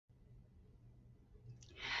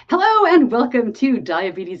Hello and welcome to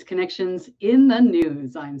Diabetes Connections in the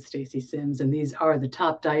News. I'm Stacy Sims, and these are the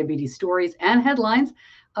top diabetes stories and headlines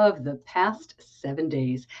of the past 7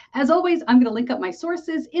 days. As always, I'm going to link up my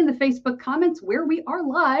sources in the Facebook comments where we are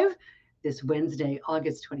live this Wednesday,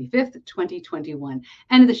 August 25th, 2021,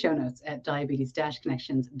 and in the show notes at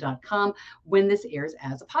diabetes-connections.com when this airs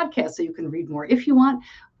as a podcast, so you can read more if you want,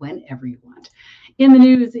 whenever you want. In the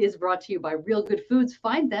News is brought to you by Real Good Foods.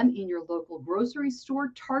 Find them in your local grocery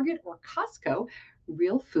store, Target, or Costco.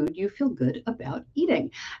 Real food you feel good about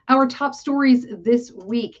eating. Our top stories this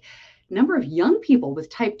week. Number of young people with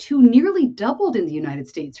type 2 nearly doubled in the United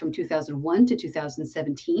States from 2001 to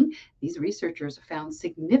 2017. These researchers found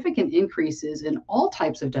significant increases in all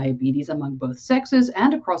types of diabetes among both sexes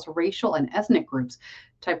and across racial and ethnic groups.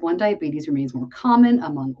 Type 1 diabetes remains more common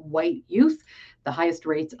among white youth. The highest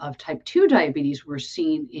rates of type 2 diabetes were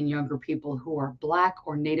seen in younger people who are Black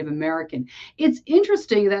or Native American. It's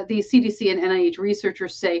interesting that the CDC and NIH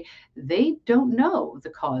researchers say they don't know the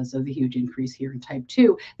cause of the huge increase here in type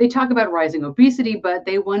 2. They talk about rising obesity, but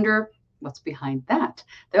they wonder what's behind that.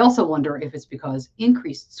 They also wonder if it's because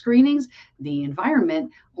increased screenings, the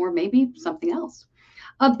environment, or maybe something else.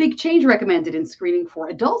 A big change recommended in screening for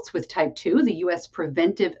adults with type 2. The U.S.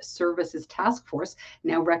 Preventive Services Task Force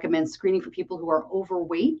now recommends screening for people who are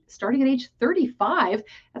overweight starting at age 35.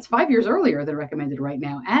 That's 5 years earlier than recommended right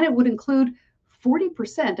now. And it would include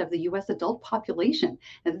 40% of the U.S. adult population.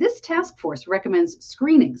 Now, this task force recommends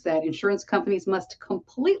screenings that insurance companies must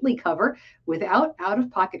completely cover without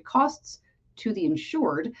out-of-pocket costs to the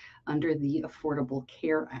insured under the Affordable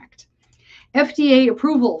Care Act. FDA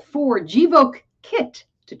approval for Gvoke Kit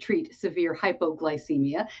to treat severe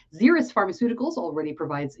hypoglycemia. Xeris Pharmaceuticals already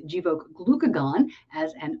provides Gvoke glucagon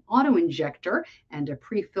as an autoinjector and a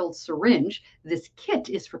pre-filled syringe. This kit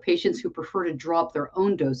is for patients who prefer to drop their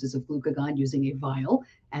own doses of glucagon using a vial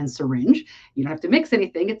and syringe. You don't have to mix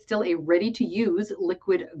anything. It's still a ready-to-use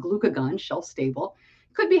liquid glucagon, shelf-stable.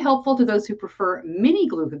 Could be helpful to those who prefer mini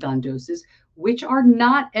glucagon doses, which are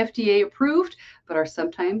not FDA approved, but are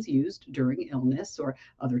sometimes used during illness or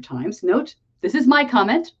other times. Note, this is my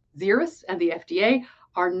comment. Xeris and the FDA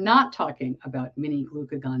are not talking about mini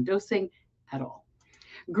glucagon dosing at all.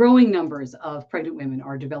 Growing numbers of pregnant women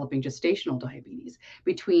are developing gestational diabetes.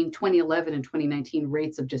 Between 2011 and 2019,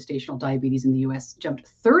 rates of gestational diabetes in the U.S.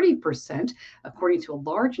 jumped 30%, according to a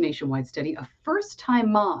large nationwide study of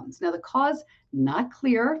first-time moms. Now, the cause not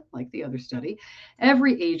clear, like the other study.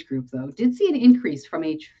 Every age group, though, did see an increase from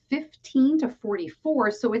age 15 to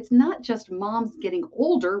 44. So it's not just moms getting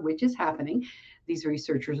older, which is happening. These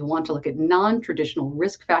researchers want to look at non-traditional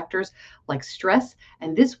risk factors like stress,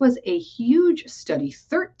 and this was a huge study,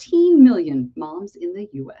 13 million moms in the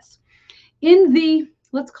US. In the,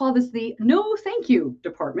 let's call this the no thank you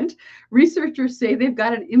department, researchers say they've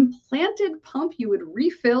got an implanted pump you would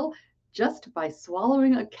refill just by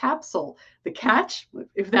swallowing a capsule. The catch,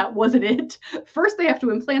 if that wasn't it, first they have to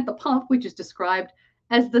implant the pump, which is described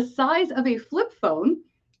as the size of a flip phone,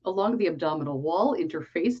 along the abdominal wall,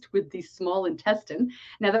 interfaced with the small intestine.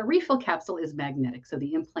 Now, that refill capsule is magnetic, so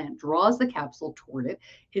the implant draws the capsule toward it.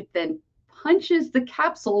 It then punches the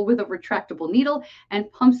capsule with a retractable needle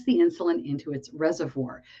and pumps the insulin into its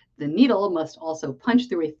reservoir. The needle must also punch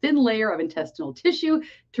through a thin layer of intestinal tissue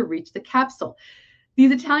to reach the capsule.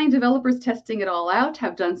 These Italian developers testing it all out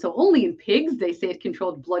have done so only in pigs. They say it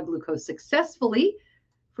controlled blood glucose successfully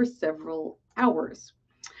for several hours.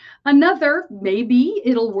 Another maybe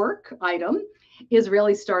it'll work item.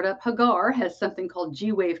 Israeli startup Hagar has something called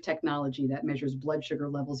G-Wave technology that measures blood sugar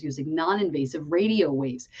levels using non-invasive radio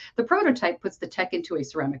waves. The prototype puts the tech into a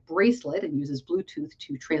ceramic bracelet and uses Bluetooth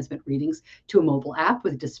to transmit readings to a mobile app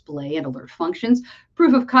with display and alert functions. A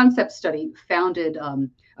proof of concept study found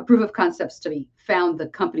the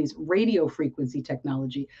company's radio frequency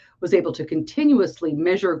technology was able to continuously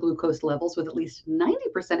measure glucose levels with at least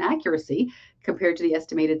 90% accuracy compared to the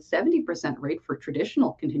estimated 70% rate for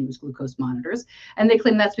traditional continuous glucose monitors. And they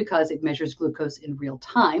claim that's because it measures glucose in real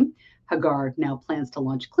time. Hagar now plans to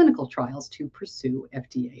launch clinical trials to pursue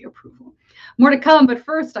FDA approval. More to come, but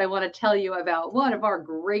first I want to tell you about one of our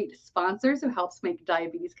great sponsors who helps make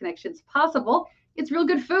Diabetes Connections possible. It's Real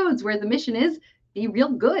Good Foods, where the mission is be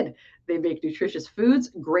real good. They make nutritious foods,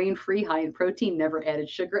 grain-free, high in protein, never added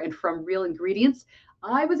sugar, and from real ingredients.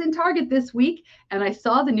 I was in Target this week and I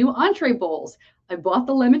saw the new entree bowls. I bought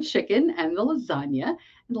the lemon chicken and the lasagna.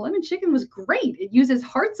 And the lemon chicken was great. It uses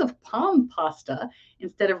hearts of palm pasta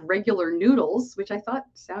instead of regular noodles, which I thought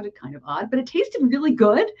sounded kind of odd, but it tasted really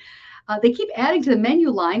good. They keep adding to the menu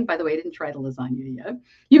line. By the way, I didn't try the lasagna yet.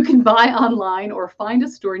 You can buy online or find a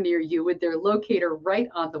store near you with their locator right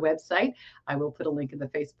on the website. I will put a link in the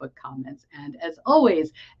Facebook comments. And as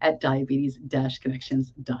always, at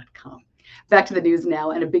diabetes-connections.com. Back to the news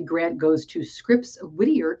now, and a big grant goes to Scripps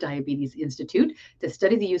Whittier Diabetes Institute to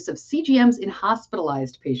study the use of CGMs in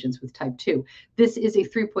hospitalized patients with type 2. This is a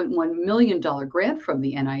 $3.1 million grant from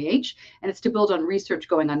the NIH, and it's to build on research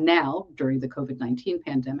going on now during the COVID-19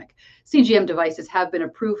 pandemic. CGM devices have been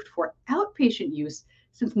approved for outpatient use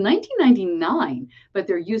since 1999, but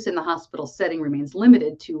their use in the hospital setting remains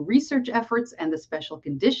limited to research efforts and the special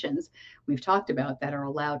conditions we've talked about that are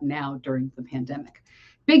allowed now during the pandemic.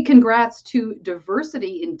 Big congrats to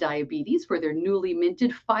Diversity in Diabetes for their newly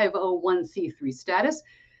minted 501c3 status.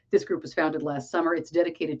 This group was founded last summer. It's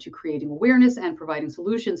dedicated to creating awareness and providing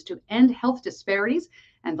solutions to end health disparities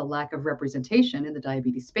and the lack of representation in the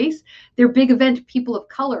diabetes space. Their big event, People of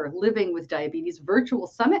Color Living with Diabetes Virtual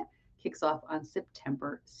Summit, kicks off on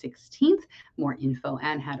September 16th. More info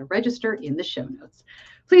and how to register in the show notes.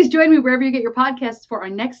 Please join me wherever you get your podcasts for our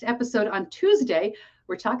next episode on Tuesday.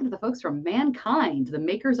 We're talking to the folks from Mankind, the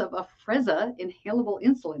makers of Afrezza inhalable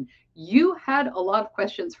insulin. You had a lot of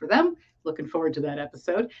questions for them. Looking forward to that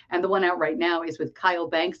episode. And the one out right now is with Kyle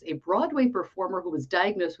Banks, a Broadway performer who was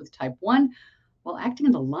diagnosed with type 1 while acting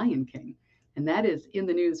in The Lion King. And that is in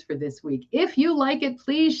the news for this week. If you like it,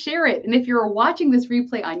 please share it. And if you're watching this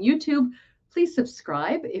replay on YouTube, please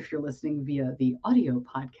subscribe. If you're listening via the audio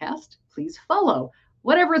podcast, please follow.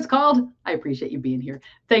 Whatever it's called, I appreciate you being here.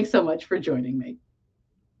 Thanks so much for joining me.